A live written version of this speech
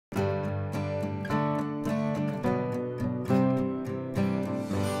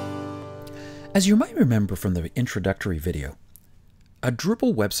As you might remember from the introductory video, a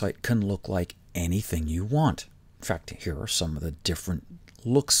Drupal website can look like anything you want. In fact, here are some of the different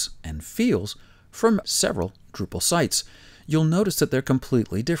looks and feels from several Drupal sites. You'll notice that they're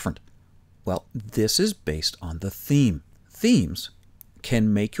completely different. Well, this is based on the theme. Themes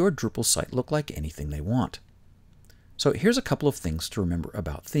can make your Drupal site look like anything they want. So here's a couple of things to remember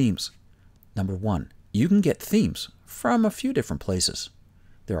about themes. Number one, you can get themes from a few different places.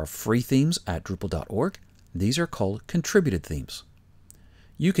 There are free themes at Drupal.org. These are called contributed themes.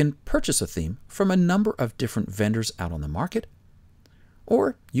 You can purchase a theme from a number of different vendors out on the market,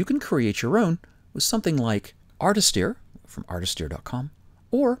 or you can create your own with something like Artisteer from artisteer.com,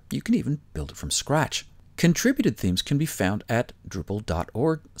 or you can even build it from scratch. Contributed themes can be found at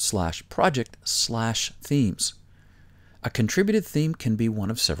drupal.org/project/themes. A contributed theme can be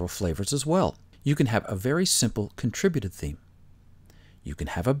one of several flavors as well. You can have a very simple contributed theme. You can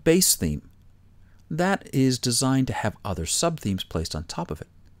have a base theme that is designed to have other sub-themes placed on top of it.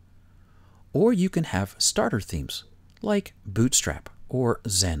 Or you can have starter themes like Bootstrap or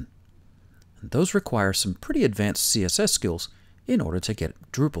Zen. And those require some pretty advanced CSS skills in order to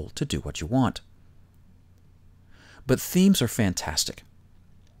get Drupal to do what you want. But themes are fantastic.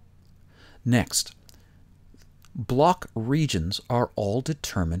 Next, block regions are all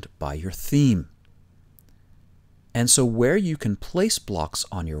determined by your theme. And so where you can place blocks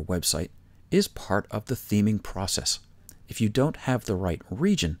on your website is part of the theming process. If you don't have the right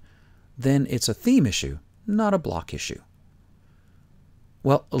region, then it's a theme issue, not a block issue.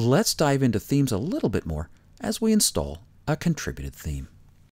 Well, let's dive into themes a little bit more as we install a contributed theme.